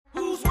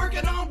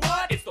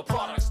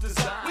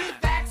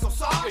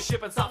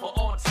shipping software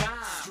on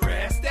time.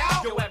 Stressed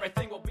out? Yo,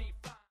 everything will be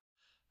fine.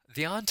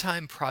 The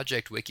OnTime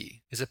Project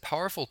Wiki is a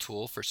powerful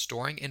tool for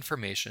storing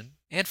information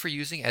and for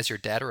using as your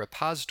data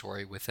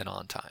repository within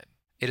OnTime.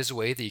 It is a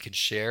way that you can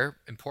share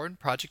important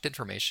project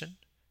information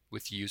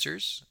with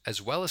users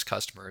as well as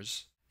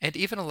customers, and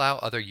even allow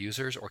other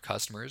users or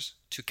customers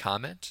to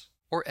comment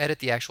or edit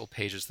the actual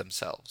pages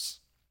themselves.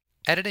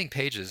 Editing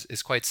pages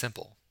is quite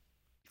simple.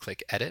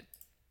 Click Edit,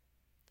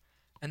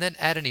 and then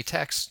add any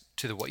text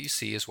to the What You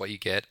See is What You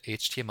Get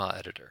HTML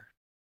editor.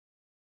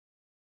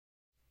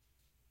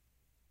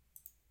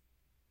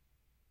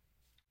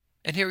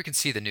 And here we can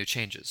see the new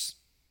changes.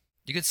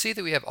 You can see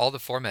that we have all the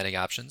formatting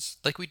options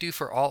like we do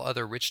for all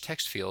other rich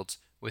text fields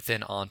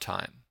within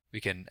OnTime.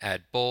 We can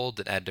add bold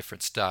and add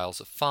different styles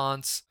of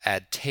fonts,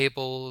 add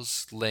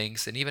tables,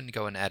 links, and even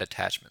go and add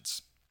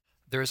attachments.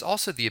 There is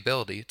also the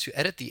ability to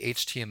edit the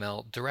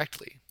HTML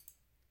directly.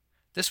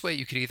 This way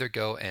you could either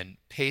go and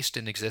paste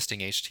in existing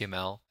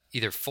HTML,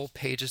 either full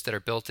pages that are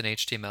built in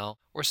HTML,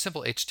 or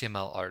simple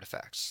HTML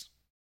artifacts.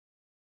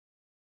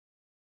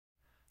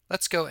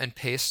 Let's go and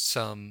paste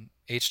some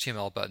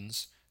HTML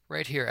buttons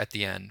right here at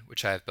the end,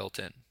 which I have built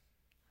in.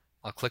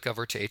 I'll click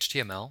over to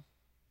HTML,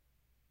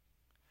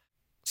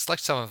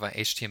 select some of my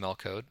HTML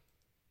code.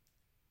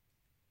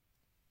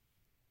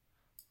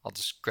 I'll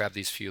just grab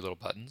these few little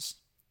buttons,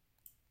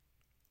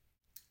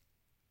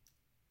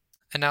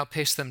 and now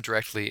paste them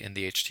directly in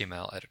the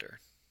HTML editor.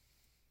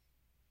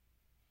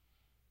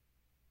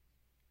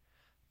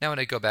 Now when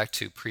I go back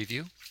to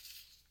preview,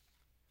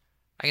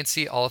 I can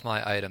see all of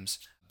my items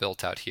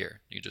built out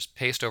here. You just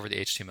paste over the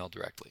HTML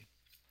directly.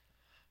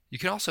 You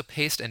can also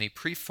paste any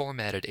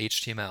pre-formatted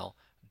HTML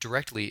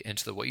directly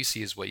into the What You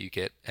See Is What You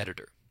Get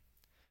editor.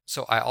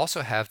 So I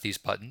also have these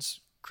buttons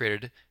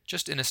created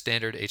just in a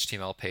standard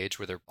HTML page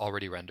where they're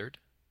already rendered.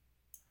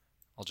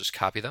 I'll just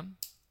copy them,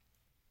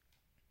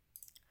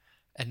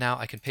 and now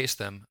I can paste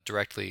them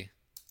directly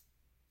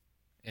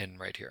in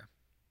right here.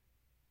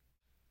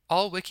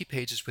 All wiki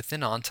pages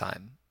within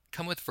OnTime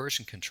come with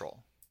version control.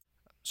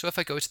 So if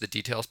I go to the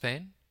Details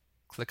pane,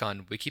 click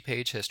on Wiki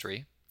Page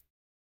History,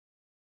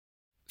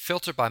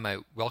 filter by my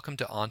Welcome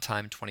to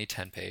OnTime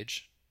 2010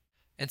 page,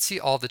 and see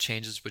all the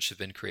changes which have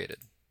been created.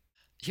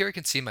 Here I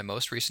can see my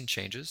most recent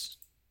changes.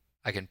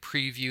 I can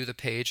preview the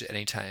page at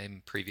any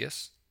time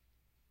previous.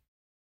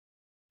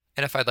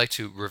 And if I'd like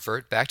to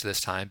revert back to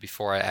this time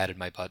before I added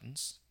my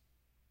buttons,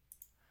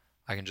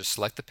 I can just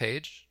select the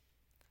page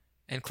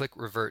and click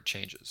Revert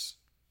Changes.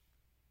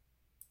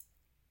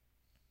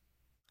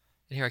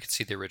 And here I can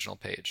see the original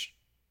page.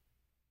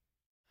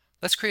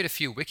 Let's create a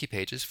few wiki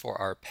pages for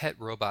our pet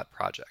robot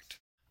project.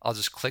 I'll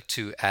just click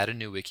to add a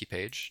new wiki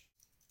page,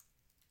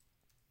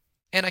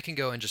 and I can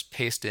go and just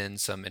paste in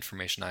some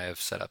information I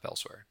have set up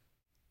elsewhere.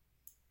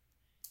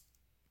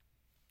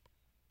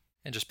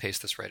 And just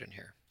paste this right in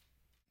here.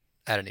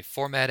 Add any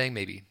formatting,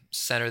 maybe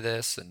center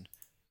this and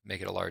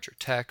make it a larger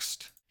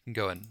text. You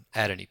can go and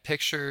add any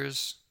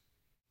pictures.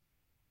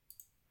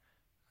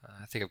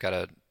 I think I've got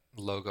a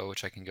logo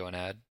which I can go and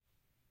add.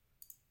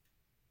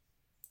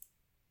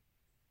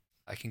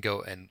 I can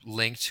go and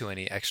link to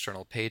any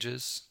external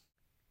pages.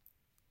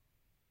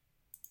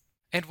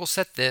 And we'll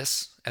set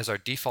this as our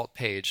default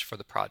page for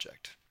the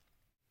project.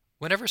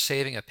 Whenever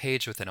saving a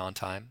page within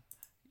OnTime,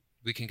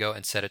 we can go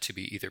and set it to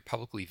be either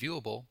publicly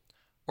viewable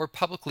or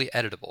publicly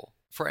editable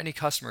for any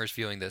customers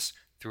viewing this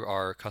through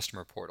our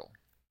customer portal.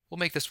 We'll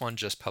make this one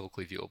just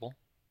publicly viewable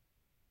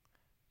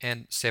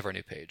and save our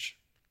new page.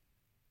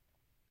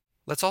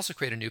 Let's also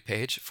create a new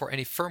page for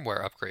any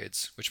firmware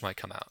upgrades which might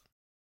come out,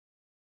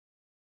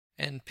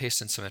 and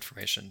paste in some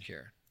information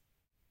here.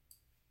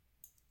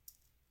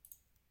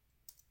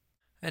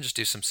 And just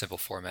do some simple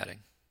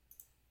formatting.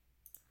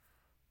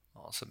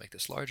 I'll also make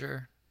this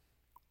larger.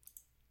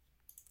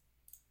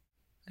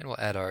 And we'll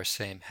add our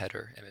same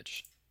header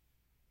image.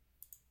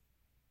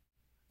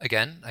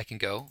 Again, I can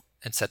go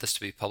and set this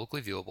to be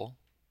publicly viewable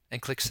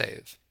and click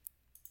Save.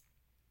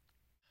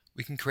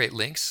 We can create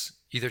links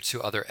either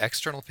to other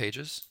external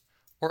pages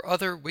or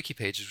other wiki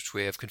pages which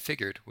we have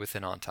configured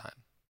within OnTime.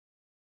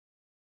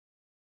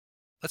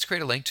 Let's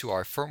create a link to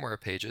our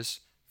firmware pages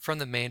from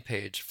the main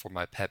page for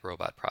my pet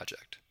robot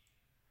project.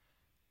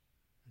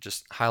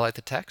 Just highlight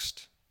the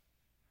text,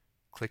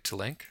 click to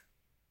link,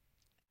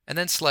 and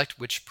then select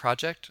which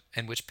project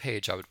and which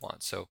page I would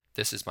want. So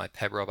this is my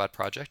pet robot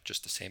project,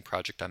 just the same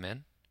project I'm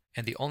in,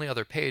 and the only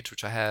other page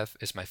which I have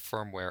is my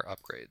firmware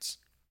upgrades.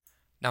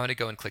 Now I'm going to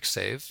go and click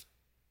Save.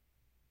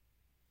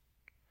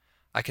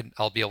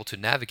 I'll be able to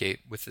navigate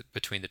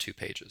between the two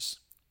pages.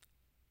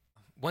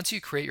 Once you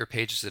create your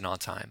pages in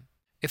OnTime,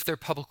 if they're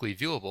publicly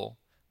viewable,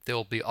 they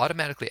will be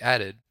automatically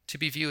added to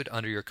be viewed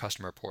under your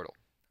customer portal.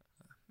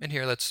 And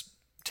here, let's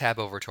tab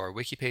over to our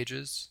wiki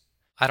pages.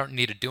 I don't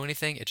need to do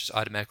anything. It just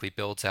automatically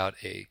builds out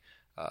a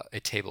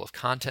table of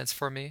contents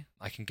for me.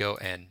 I can go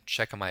and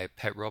check on my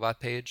pet robot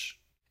page.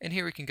 And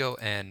here we can go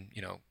and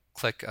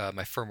click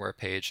my firmware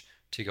page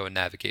to go and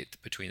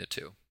navigate between the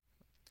two.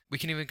 We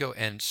can even go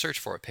and search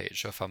for a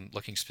page. So if I'm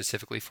looking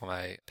specifically for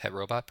my pet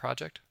robot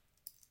project,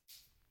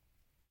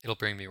 it'll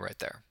bring me right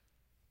there.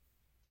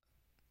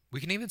 We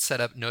can even set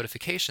up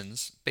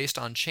notifications based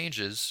on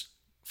changes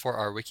for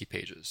our wiki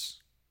pages.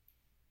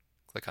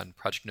 Click on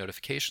Project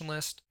Notification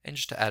List and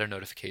just to add a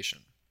notification.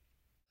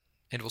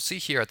 And we'll see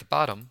here at the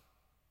bottom,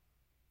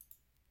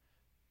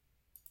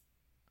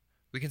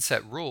 we can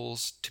set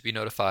rules to be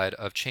notified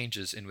of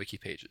changes in wiki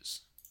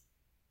pages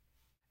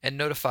and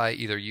notify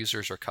either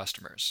users or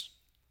customers.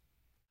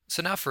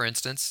 So now, for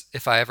instance,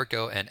 if I ever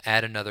go and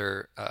add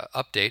another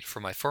update for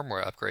my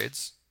firmware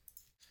upgrades,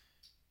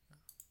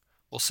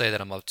 we'll say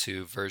that I'm up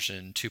to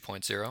version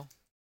 2.0.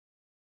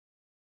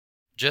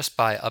 Just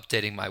by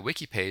updating my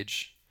wiki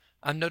page,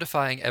 I'm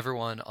notifying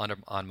everyone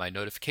on my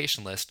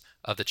notification list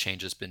of the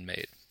changes been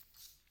made.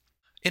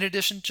 In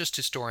addition just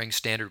to storing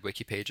standard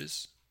wiki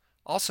pages,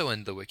 also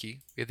in the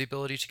wiki, we have the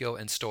ability to go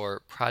and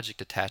store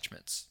project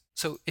attachments.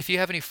 So if you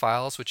have any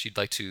files which you'd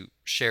like to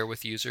share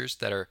with users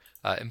that are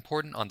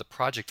important on the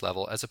project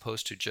level as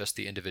opposed to just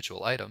the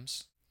individual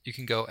items, you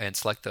can go and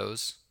select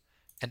those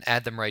and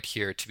add them right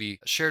here to be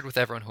shared with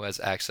everyone who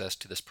has access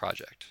to this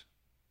project.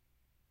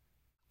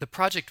 The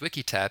Project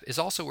Wiki tab is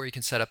also where you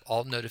can set up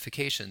all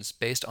notifications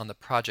based on the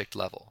project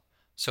level.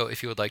 So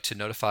if you would like to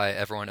notify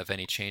everyone of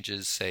any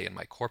changes, say in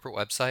my corporate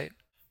website,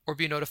 or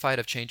be notified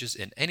of changes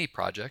in any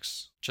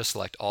projects, just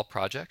select All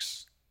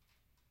Projects,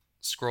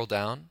 scroll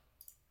down,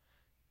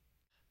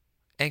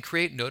 and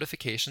create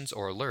notifications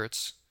or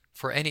alerts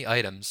for any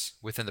items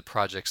within the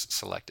projects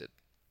selected.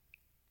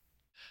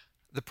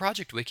 The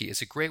Project Wiki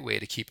is a great way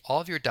to keep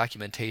all of your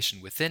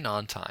documentation within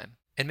OnTime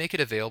and make it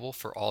available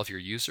for all of your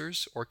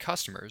users or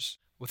customers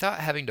without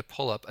having to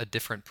pull up a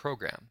different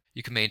program.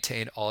 You can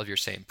maintain all of your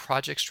same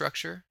project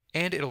structure,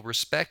 and it'll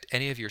respect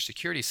any of your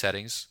security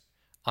settings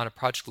on a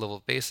project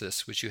level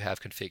basis which you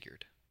have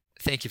configured.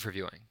 Thank you for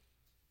viewing.